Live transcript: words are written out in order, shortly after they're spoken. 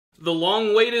The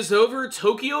long wait is over,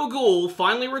 Tokyo Ghoul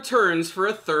finally returns for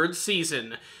a third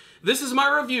season. This is my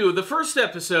review of the first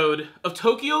episode of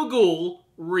Tokyo Ghoul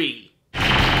Re.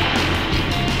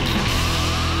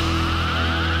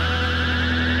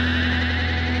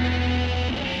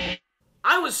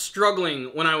 I was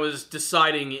struggling when I was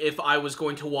deciding if I was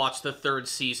going to watch the third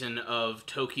season of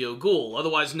Tokyo Ghoul,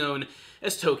 otherwise known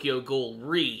as Tokyo Ghoul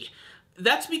Re.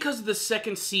 That's because the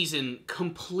second season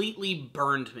completely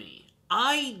burned me.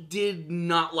 I did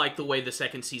not like the way the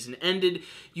second season ended.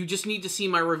 You just need to see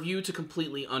my review to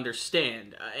completely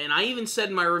understand. And I even said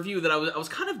in my review that I was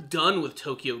kind of done with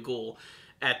Tokyo Ghoul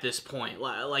at this point.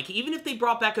 Like, even if they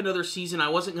brought back another season, I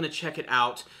wasn't going to check it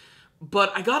out.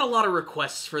 But I got a lot of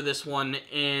requests for this one,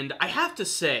 and I have to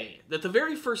say that the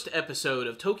very first episode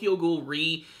of Tokyo Ghoul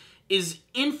Re is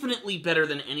infinitely better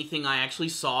than anything I actually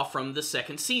saw from the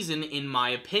second season, in my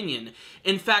opinion.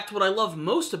 In fact, what I love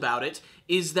most about it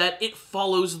is that it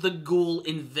follows the Ghoul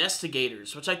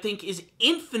investigators, which I think is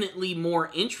infinitely more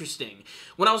interesting.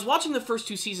 When I was watching the first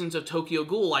two seasons of Tokyo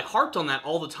Ghoul, I harped on that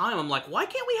all the time. I'm like, why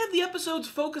can't we have the episodes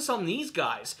focus on these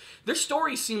guys? Their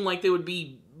stories seem like they would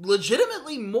be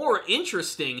legitimately more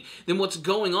interesting than what's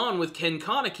going on with Ken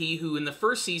Kaneki, who in the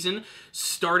first season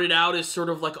started out as sort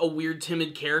of like a weird,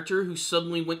 timid character who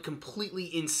suddenly went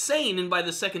completely insane, and by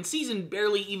the second season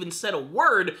barely even said a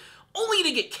word, only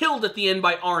to get killed at the end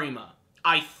by Arima.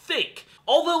 I think.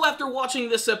 Although after watching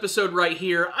this episode right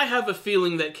here, I have a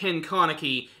feeling that Ken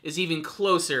Kaneki is even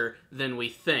closer than we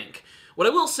think. What I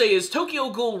will say is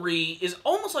Tokyo Ghoul Re is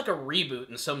almost like a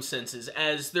reboot in some senses,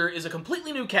 as there is a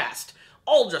completely new cast,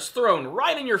 all just thrown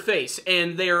right in your face,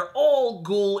 and they are all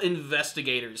Ghoul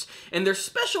investigators. And they're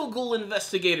special Ghoul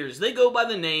investigators. They go by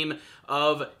the name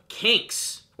of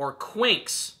Quinx, or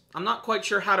Quinx. I'm not quite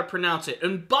sure how to pronounce it.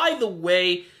 And by the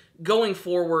way, going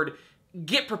forward,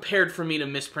 get prepared for me to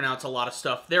mispronounce a lot of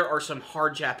stuff. There are some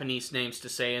hard Japanese names to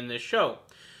say in this show.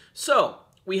 So,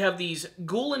 we have these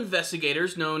Ghoul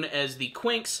investigators known as the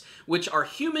Quinx, which are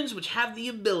humans which have the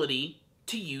ability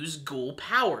to use Ghoul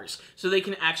powers, so they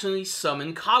can actually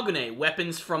summon Kagune,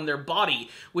 weapons from their body,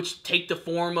 which take the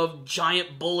form of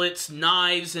giant bullets,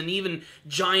 knives, and even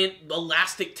giant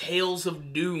elastic tails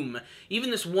of doom.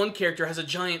 Even this one character has a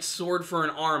giant sword for an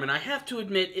arm, and I have to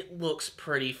admit, it looks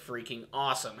pretty freaking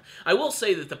awesome. I will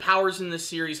say that the powers in this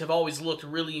series have always looked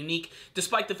really unique,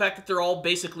 despite the fact that they're all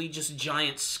basically just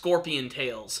giant scorpion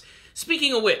tails.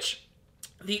 Speaking of which,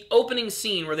 the opening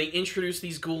scene where they introduce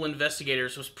these Ghoul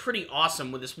investigators was pretty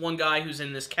awesome, with this one guy who's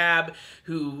in this cab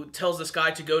who tells this guy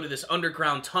to go to this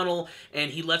underground tunnel, and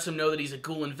he lets him know that he's a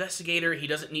Ghoul investigator. He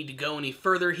doesn't need to go any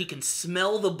further. He can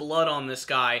smell the blood on this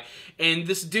guy, and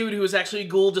this dude who is actually a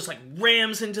Ghoul just like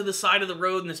rams into the side of the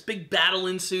road, and this big battle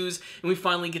ensues, and we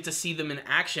finally get to see them in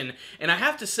action. And I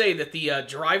have to say that the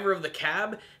driver of the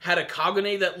cab had a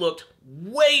Kagune that looked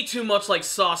way too much like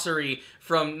Sasori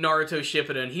from Naruto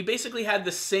Shippuden. He basically had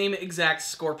the same exact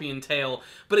scorpion tail,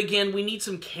 but again, we need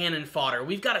some cannon fodder.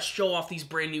 We've got to show off these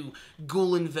brand new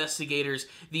Ghoul investigators,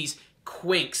 these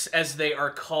Quinx, as they are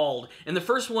called. And the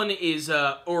first one is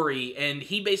Uri, and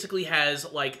he basically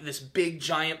has like this big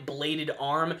giant bladed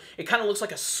arm. It kind of looks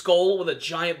like a skull with a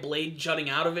giant blade jutting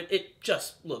out of it. It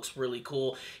just looks really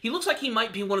cool. He looks like he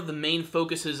might be one of the main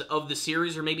focuses of the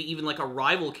series, or maybe even like a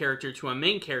rival character to a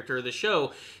main character of the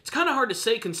show. It's kind of hard to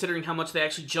say considering how much they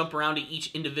actually jump around to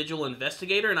each individual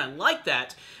investigator, and I like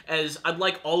that, as I'd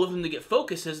like all of them to get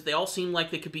focused, as they all seem like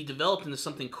they could be developed into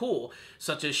something cool,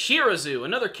 such as Shirazu,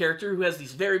 another character who has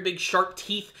these very big sharp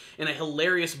teeth and a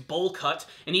hilarious bowl cut,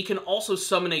 and he can also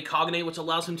summon a Kagune, which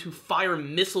allows him to fire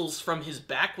missiles from his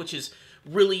back, which is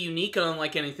really unique and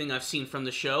unlike anything I've seen from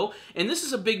the show. And this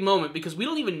is a big moment because we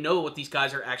don't even know what these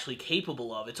guys are actually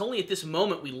capable of. It's only at this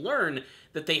moment we learn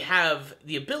that they have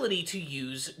the ability to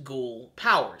use Ghoul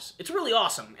powers. It's really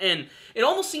awesome, and it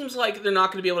almost seems like they're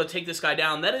not going to be able to take this guy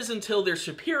down. That is until their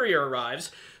superior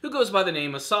arrives, who goes by the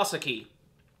name of Sasaki.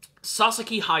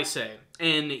 Sasaki Heisei,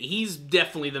 and he's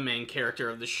definitely the main character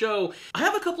of the show. I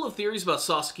have a couple of theories about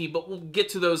Sasaki, but we'll get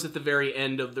to those at the very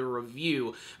end of the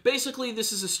review. Basically,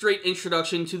 this is a straight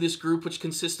introduction to this group, which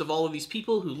consists of all of these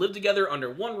people who live together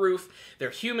under one roof. They're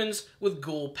humans with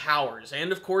Ghoul powers,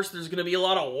 and of course there's going to be a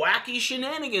lot of wacky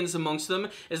shenanigans amongst them,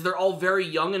 as they're all very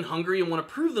young and hungry and want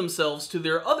to prove themselves to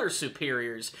their other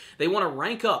superiors. They want to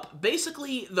rank up.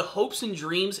 Basically, the hopes and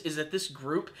dreams is that this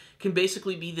group can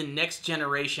basically be the next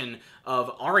generation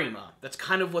of Arima. That's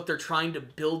kind of what they're trying to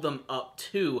build them up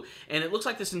to, and it looks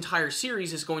like this entire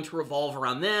series is going to revolve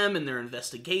around them and their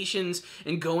investigations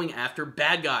and going after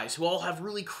bad guys who all have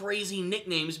really crazy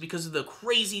nicknames because of the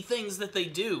crazy things that they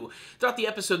do. Throughout the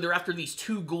episode, they're after these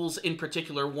two ghouls in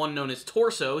particular, one known as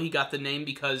Torso. He got the name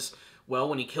because, well,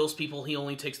 when he kills people, he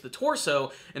only takes the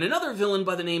torso, and another villain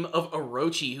by the name of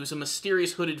Orochi, who's a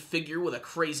mysterious hooded figure with a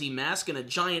crazy mask and a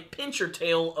giant pincher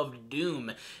tail of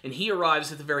doom. And he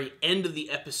arrives at the very end of the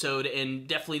episode, and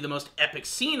definitely the most epic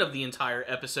scene of the entire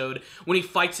episode, when he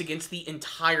fights against the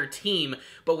entire team.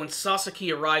 But when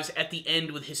Sasaki arrives at the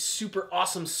end with his super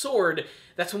awesome sword,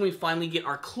 that's when we finally get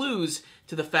our clues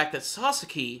to the fact that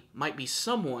Sasaki might be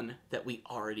someone that we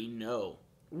already know.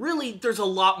 Really, there's a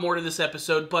lot more to this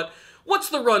episode, but what's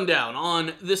the rundown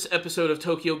on this episode of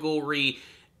Tokyo Ghoul Re?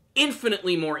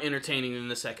 Infinitely more entertaining than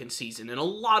the second season, and a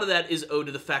lot of that is owed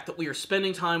to the fact that we are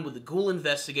spending time with the Ghoul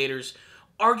investigators.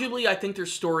 Arguably, I think their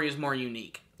story is more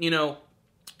unique. You know,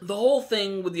 the whole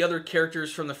thing with the other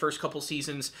characters from the first couple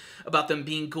seasons about them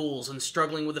being ghouls and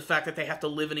struggling with the fact that they have to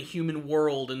live in a human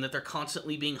world and that they're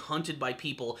constantly being hunted by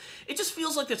people, it just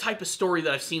feels like the type of story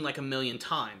that I've seen like a million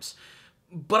times.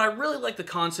 But I really like the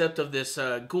concept of this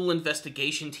ghoul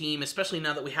investigation team, especially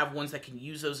now that we have ones that can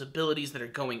use those abilities that are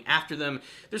going after them.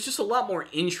 There's just a lot more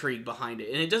intrigue behind it,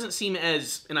 and it doesn't seem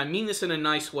as, and I mean this in a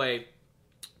nice way,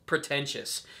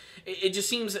 pretentious. It just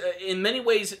seems, in many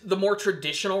ways, the more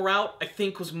traditional route, I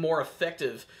think, was more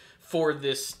effective for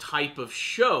this type of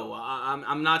show.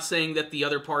 I'm not saying that the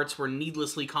other parts were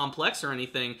needlessly complex or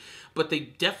anything, but they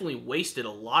definitely wasted a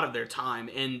lot of their time,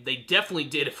 and they definitely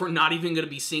did if we're not even going to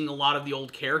be seeing a lot of the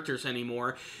old characters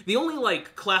anymore. The only,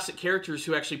 like, classic characters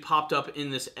who actually popped up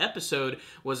in this episode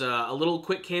was a little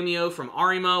quick cameo from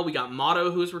Arima. We got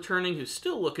Mato, who's returning, who's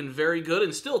still looking very good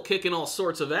and still kicking all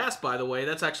sorts of ass, by the way.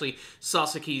 That's actually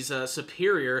Sasaki's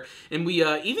superior. And we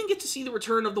even get to see the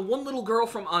return of the one little girl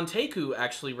from Anteku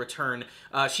actually return.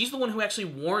 She's the one who actually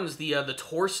warns the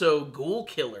Torso Ghoul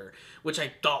Killer, which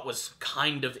I thought was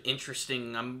kind of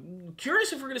interesting. I'm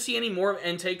curious if we're going to see any more of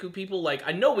Anteku people. Like,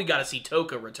 I know we got to see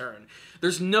Toka return.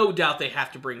 There's no doubt they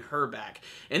have to bring her back.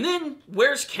 And then,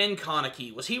 where's Ken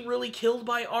Kaneki? Was he really killed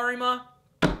by Arima?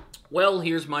 Well,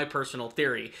 here's my personal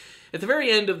theory. At the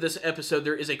very end of this episode,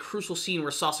 there is a crucial scene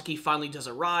where Sasaki finally does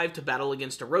arrive to battle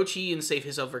against Orochi and save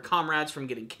his other comrades from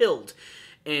getting killed.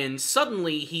 And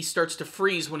suddenly, he starts to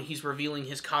freeze when he's revealing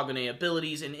his Kagune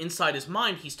abilities, and inside his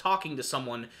mind, he's talking to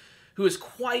someone who is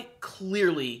quite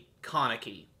clearly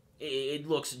Kaneki. It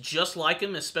looks just like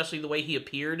him, especially the way he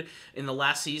appeared in the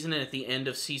last season and at the end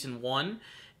of Season 1.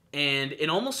 And it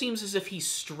almost seems as if he's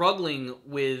struggling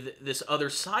with this other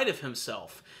side of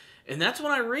himself. And that's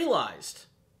when I realized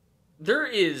there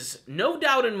is no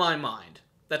doubt in my mind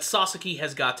that Sasaki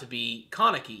has got to be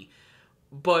Kaneki.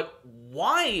 But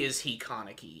why is he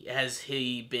Kaneki? Has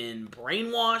he been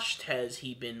brainwashed? Has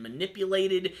he been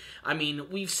manipulated? I mean,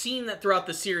 we've seen that throughout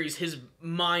the series, his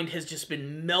mind has just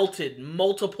been melted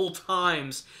multiple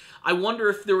times. I wonder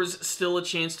if there was still a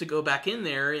chance to go back in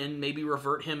there and maybe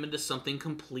revert him into something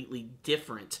completely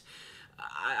different.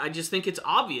 I just think it's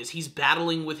obvious. He's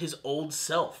battling with his old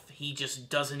self. He just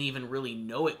doesn't even really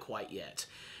know it quite yet.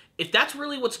 If that's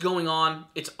really what's going on,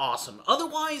 it's awesome.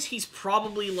 Otherwise, he's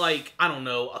probably like, I don't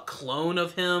know, a clone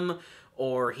of him,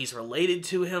 or he's related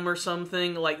to him or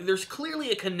something. Like, there's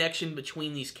clearly a connection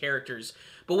between these characters.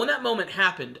 But when that moment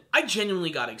happened, I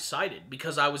genuinely got excited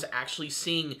because I was actually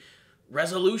seeing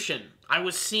resolution. I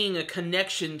was seeing a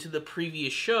connection to the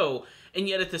previous show, and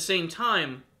yet at the same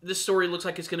time, this story looks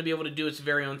like it's going to be able to do its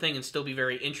very own thing and still be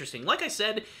very interesting. Like I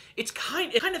said, it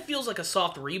kind of feels like a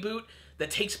soft reboot that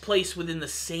takes place within the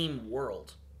same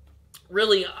world.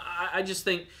 Really, I just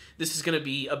think this is going to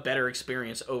be a better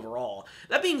experience overall.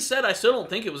 That being said, I still don't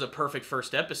think it was a perfect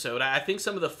first episode. I think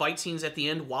some of the fight scenes at the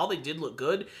end, while they did look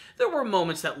good, there were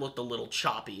moments that looked a little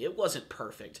choppy. It wasn't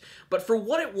perfect. But for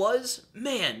what it was,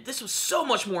 man, this was so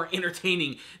much more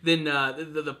entertaining than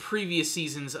the previous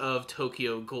seasons of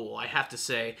Tokyo Ghoul, I have to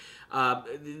say.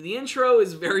 The intro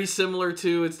is very similar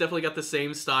to, it's definitely got the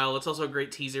same style. It's also a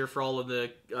great teaser for all of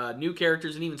the new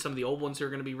characters and even some of the old ones who are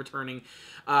going to be returning.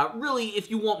 Really, if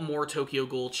you want more Tokyo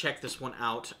Ghoul, check this one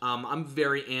out. I'm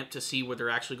very amped to see where they're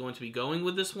actually going to be going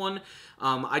with this one.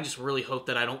 I just really hope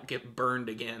that I don't get burned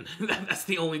again. That's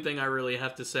the only thing I really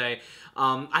have to say.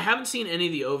 I haven't seen any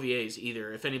of the OVAs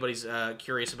either, if anybody's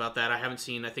curious about that. I haven't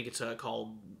seen, I think it's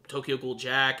called Tokyo Ghoul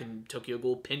Jack and Tokyo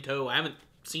Ghoul Pinto. I haven't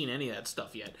seen any of that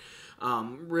stuff yet.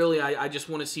 Really, I just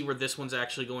want to see where this one's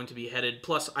actually going to be headed.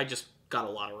 Plus, got a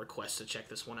lot of requests to check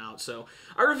this one out. So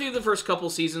I reviewed the first couple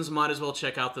seasons, might as well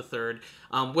check out the third.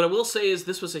 What I will say is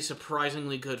this was a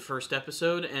surprisingly good first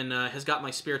episode and has got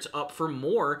my spirits up for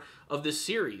more of this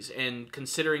series. And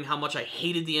considering how much I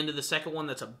hated the end of the second one,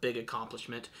 that's a big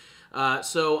accomplishment.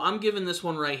 So I'm giving this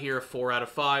one right here a 4 out of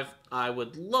 5. I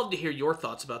would love to hear your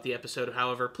thoughts about the episode,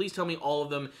 however. Please tell me all of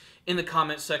them in the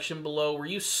comment section below. Were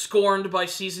you scorned by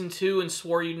Season 2 and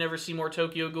swore you'd never see more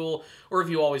Tokyo Ghoul? Or have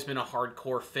you always been a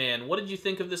hardcore fan? What did you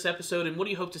think of this episode, and what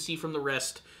do you hope to see from the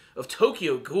rest of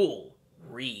Tokyo Ghoul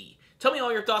Re? Tell me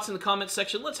all your thoughts in the comments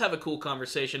section. Let's have a cool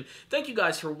conversation. Thank you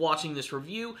guys for watching this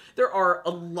review. There are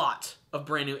a lot of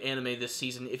brand new anime this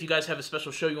season. If you guys have a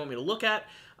special show you want me to look at,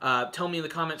 tell me in the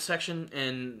comments section,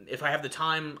 and if I have the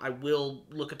time, I will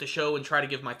look at the show and try to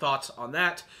give my thoughts on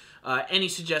that. Any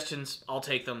suggestions, I'll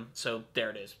take them. So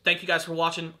there it is. Thank you guys for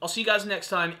watching. I'll see you guys next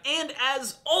time. And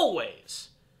as always,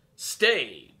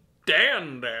 stay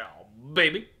down,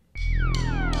 baby.